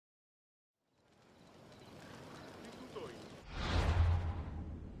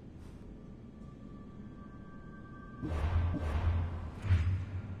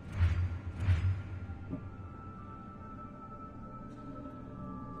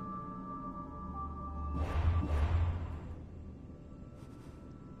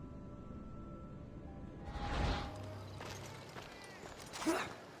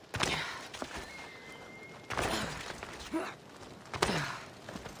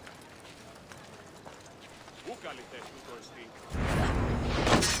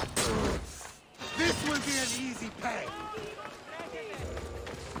This will be an easy pay.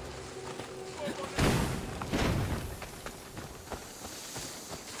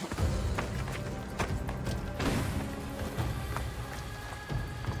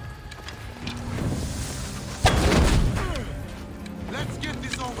 Let's get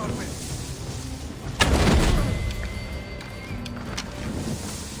this over with.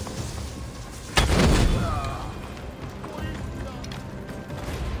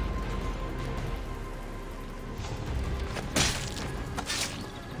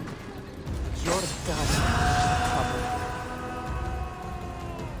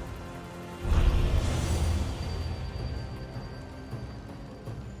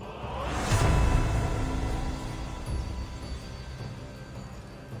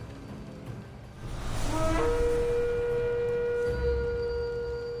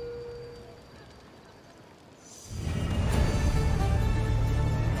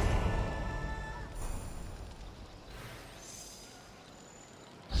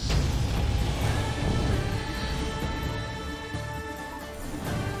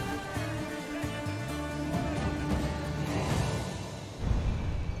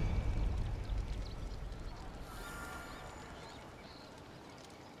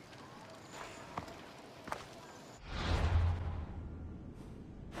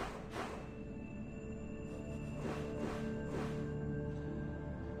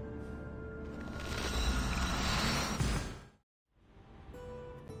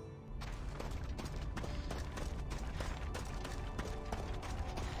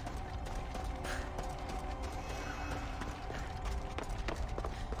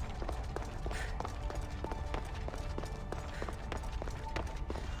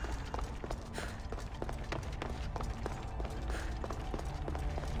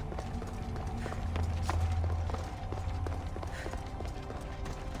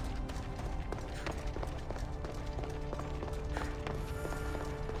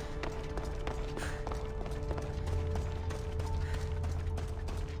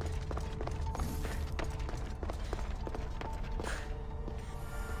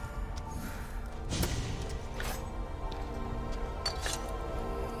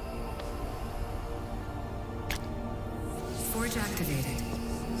 Forge activated.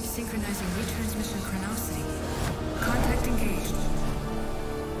 Synchronizing retransmission chronicity. Contact engaged.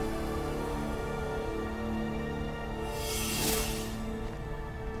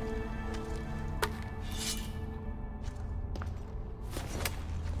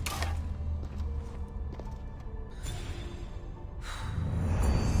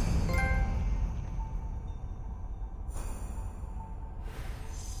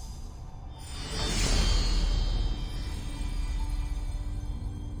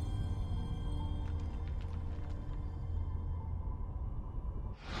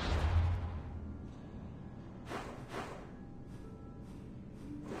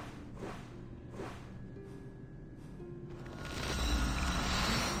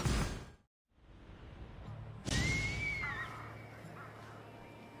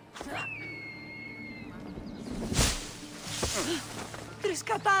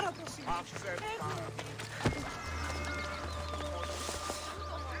 Τρισκατάρα το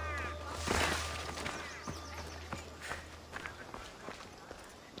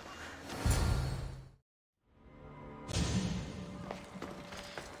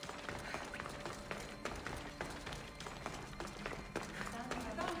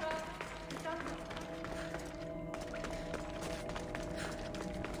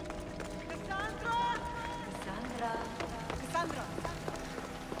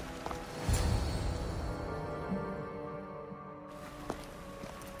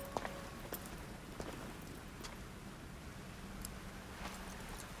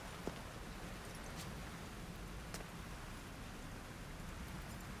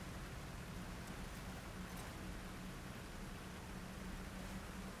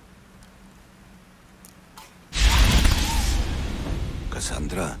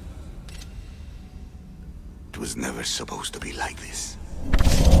Cassandra, it was never supposed to be like this.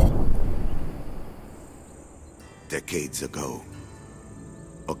 Decades ago,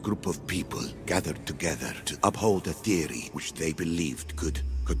 a group of people gathered together to uphold a theory which they believed could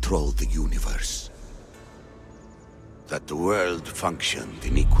control the universe. That the world functioned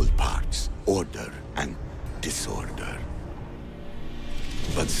in equal parts, order and disorder.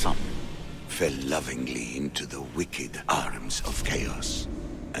 But some fell lovingly into the wicked arms of chaos,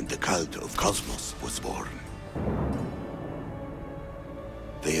 and the cult of Cosmos was born.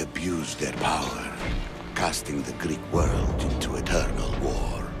 They abused their power, casting the Greek world into eternal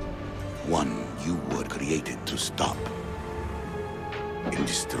war. One you were created created to stop. In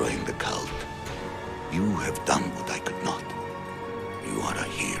destroying the cult, you have done what I could not. You are a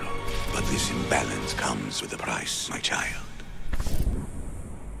hero, but this imbalance comes with a price, my child.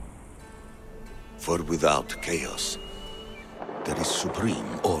 For without chaos, there is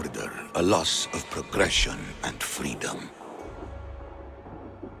supreme order, a loss of progression and freedom.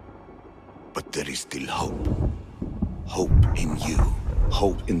 But there is still hope. Hope in you.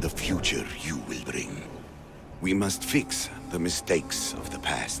 Hope in the future you will bring. We must fix the mistakes of the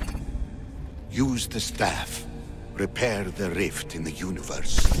past. Use the staff. Repair the rift in the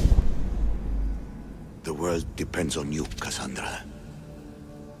universe. The world depends on you, Cassandra.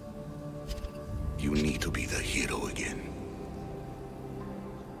 You need to be the hero again.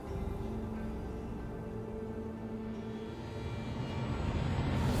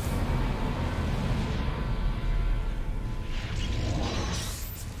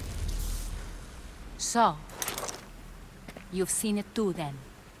 So, you've seen it too then.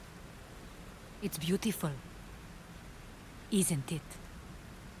 It's beautiful, isn't it?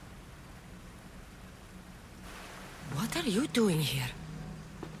 What are you doing here?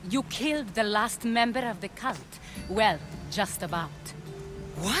 You killed the last member of the cult. Well, just about.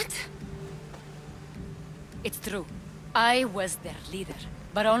 What? It's true. I was their leader,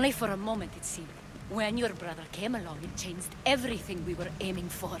 but only for a moment it seemed. When your brother came along, it changed everything we were aiming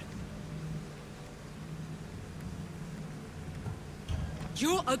for.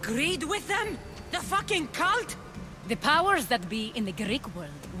 You agreed with them? The fucking cult? The powers that be in the Greek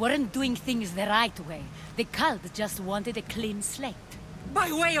world weren't doing things the right way. The cult just wanted a clean slate.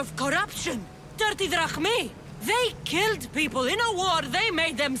 By way of corruption! Dirty drachmi! They killed people in a war they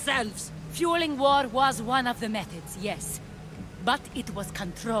made themselves! Fueling war was one of the methods, yes. But it was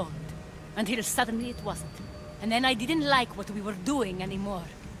controlled. Until suddenly it wasn't. And then I didn't like what we were doing anymore.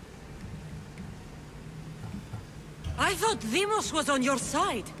 I thought Demos was on your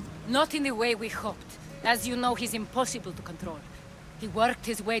side. Not in the way we hoped. As you know, he's impossible to control. He worked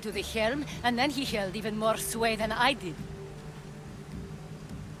his way to the helm, and then he held even more sway than I did.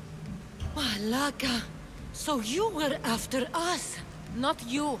 Malaka, so you were after us? Not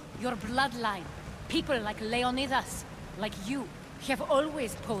you, your bloodline. People like Leonidas, like you, have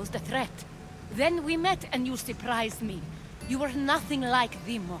always posed a threat. Then we met and you surprised me. You were nothing like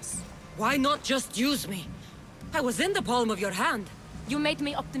Demos. Why not just use me? I was in the palm of your hand. You made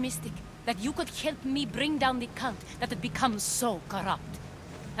me optimistic that you could help me bring down the cult that had become so corrupt.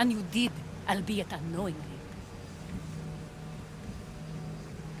 And you did, albeit unknowingly.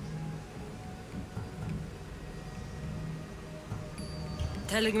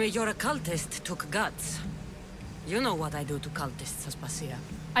 Telling me you're a cultist took guts. You know what I do to cultists, Aspasia.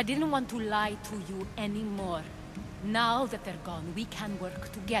 I didn't want to lie to you anymore. Now that they're gone, we can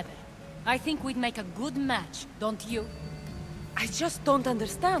work together. I think we'd make a good match, don't you? I just don't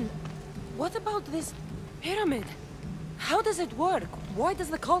understand. What about this pyramid? How does it work? Why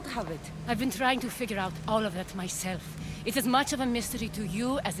does the cult have it? I've been trying to figure out all of that myself. It's as much of a mystery to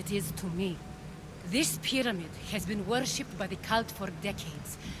you as it is to me. This pyramid has been worshipped by the cult for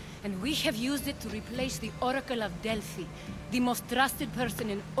decades, and we have used it to replace the Oracle of Delphi, the most trusted person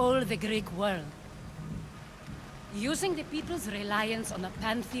in all the Greek world. Using the people's reliance on a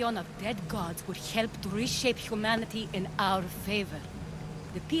pantheon of dead gods would help to reshape humanity in our favor.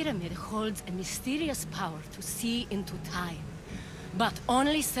 The pyramid holds a mysterious power to see into time. But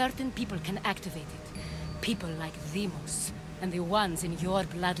only certain people can activate it. People like Demos, and the ones in your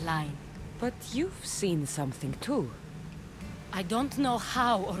bloodline. But you've seen something too. I don't know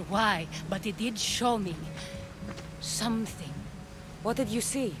how or why, but it did show me something. What did you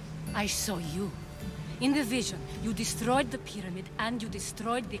see? I saw you. In the vision, you destroyed the pyramid and you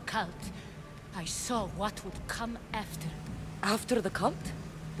destroyed the cult. I saw what would come after. After the cult?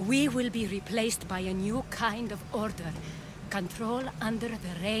 We will be replaced by a new kind of order. Control under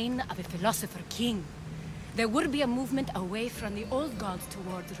the reign of a philosopher king. There will be a movement away from the old gods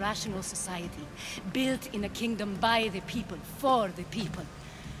towards rational society, built in a kingdom by the people, for the people.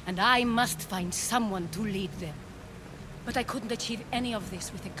 And I must find someone to lead them. But I couldn't achieve any of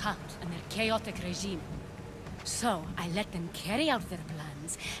this with the cult and their chaotic regime. So I let them carry out their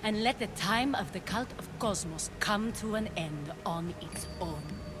plans, and let the time of the cult of Cosmos come to an end on its own.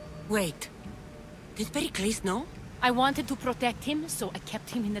 Wait. Did Pericles know? I wanted to protect him, so I kept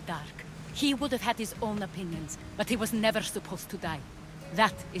him in the dark. He would have had his own opinions, but he was never supposed to die.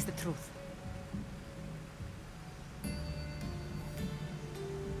 That is the truth.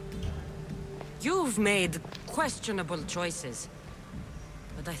 You've made questionable choices.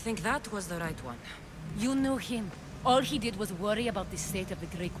 But I think that was the right one. You knew him. All he did was worry about the state of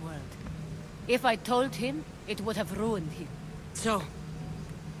the Greek world. If I told him, it would have ruined him. So,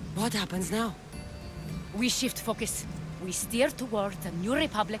 what happens now? We shift focus. We steer towards a new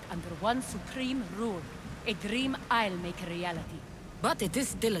republic under one supreme rule. A dream I'll make a reality. But it is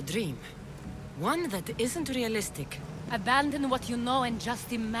still a dream. One that isn't realistic. Abandon what you know and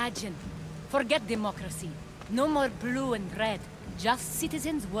just imagine. Forget democracy. No more blue and red. Just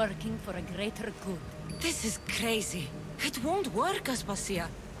citizens working for a greater good. This is crazy. It won't work, Aspasia.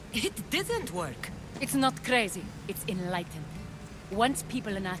 It didn't work. It's not crazy. It's enlightened. Once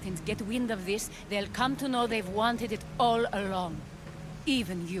people in Athens get wind of this, they'll come to know they've wanted it all along.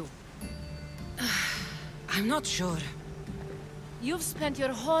 Even you. I'm not sure. You've spent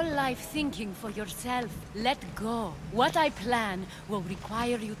your whole life thinking for yourself. Let go. What I plan will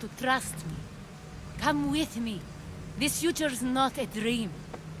require you to trust me. Come with me. This future's not a dream.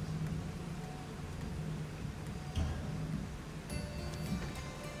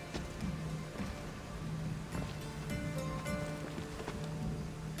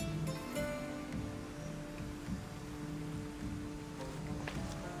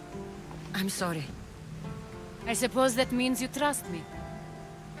 I'm sorry. I suppose that means you trust me.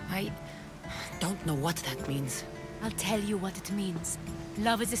 I don't know what that means. I'll tell you what it means.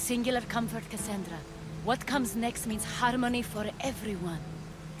 Love is a singular comfort, Cassandra. What comes next means harmony for everyone.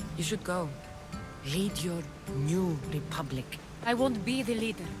 You should go. Lead your new republic. I won't be the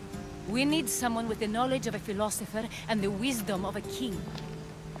leader. We need someone with the knowledge of a philosopher and the wisdom of a king.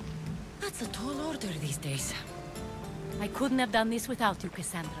 That's a tall order these days. I couldn't have done this without you,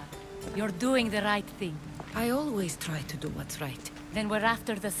 Cassandra. You're doing the right thing. I always try to do what's right. Then we're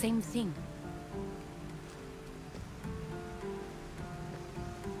after the same thing.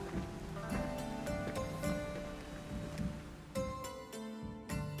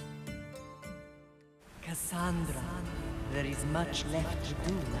 Cassandra, there is much left to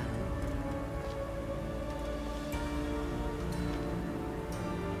do now.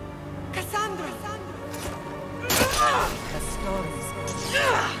 Cassandra! The storm is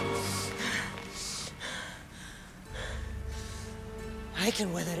coming. I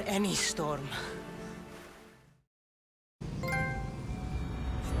can weather any storm.